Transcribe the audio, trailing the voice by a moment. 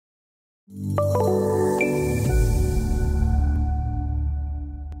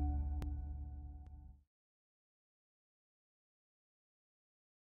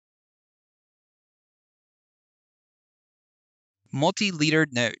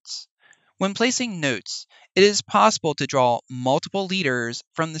Multi-leadered notes. When placing notes, it is possible to draw multiple leaders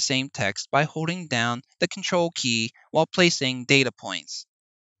from the same text by holding down the Ctrl key while placing data points.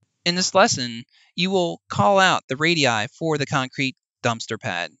 In this lesson, you will call out the radii for the concrete dumpster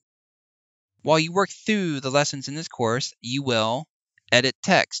pad. While you work through the lessons in this course, you will edit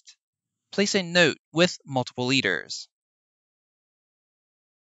text, place a note with multiple leaders,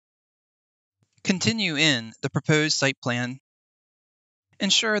 continue in the proposed site plan,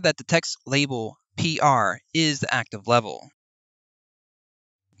 ensure that the text label PR is the active level,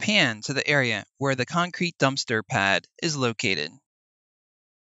 pan to the area where the concrete dumpster pad is located.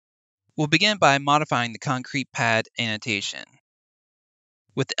 We'll begin by modifying the concrete pad annotation.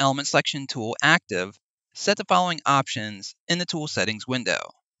 With the Element Selection tool active, set the following options in the Tool Settings window.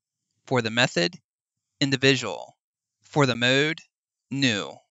 For the method, Individual. For the mode,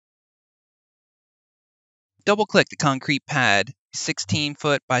 New. Double-click the concrete pad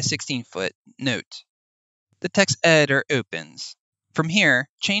 16-foot by 16-foot note. The text editor opens. From here,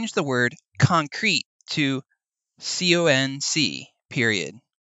 change the word concrete to CONC, period.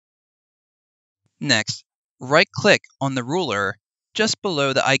 Next, right-click on the ruler just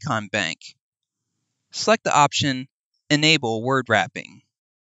below the icon bank. Select the option Enable Word Wrapping.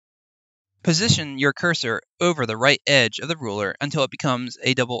 Position your cursor over the right edge of the ruler until it becomes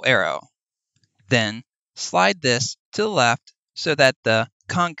a double arrow. Then, slide this to the left so that the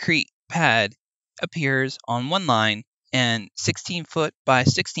concrete pad appears on one line and 16-foot by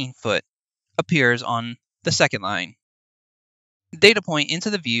 16-foot appears on the second line. Data point into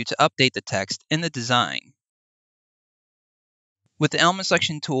the view to update the text in the design. With the Element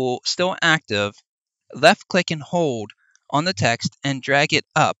Selection tool still active, left-click and hold on the text and drag it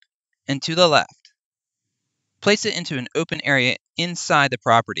up and to the left. Place it into an open area inside the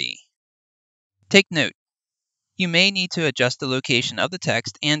property. Take note, you may need to adjust the location of the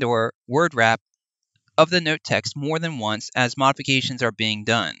text and/or word wrap of the note text more than once as modifications are being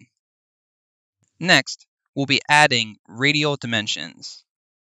done. Next, we'll be adding radial dimensions.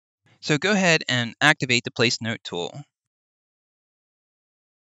 So go ahead and activate the Place Note tool.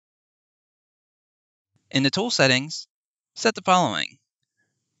 In the tool settings, set the following.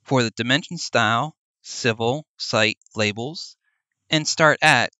 For the dimension style, Civil, Site, Labels, and start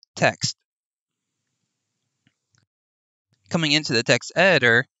at Text. Coming into the text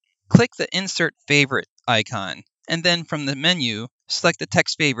editor, click the Insert Favorite icon, and then from the menu, select the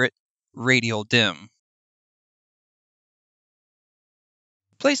text favorite, Radial Dim.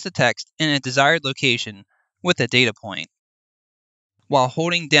 Place the text in a desired location with a data point. While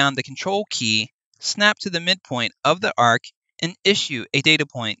holding down the Ctrl key, snap to the midpoint of the arc and issue a data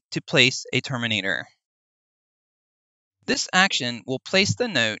point to place a terminator. This action will place the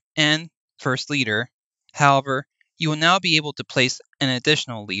note and first leader. However, you will now be able to place an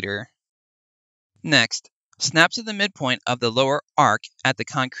additional leader. Next, snap to the midpoint of the lower arc at the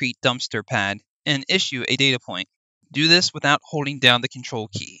concrete dumpster pad and issue a data point. Do this without holding down the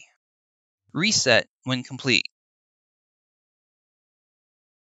Ctrl key. Reset when complete.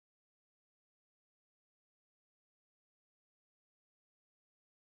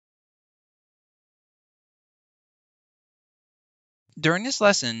 During this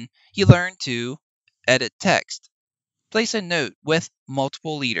lesson, you learned to edit text, place a note with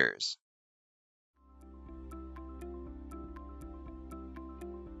multiple leaders.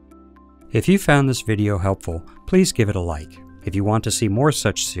 If you found this video helpful, please give it a like. If you want to see more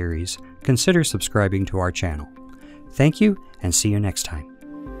such series, consider subscribing to our channel. Thank you, and see you next time.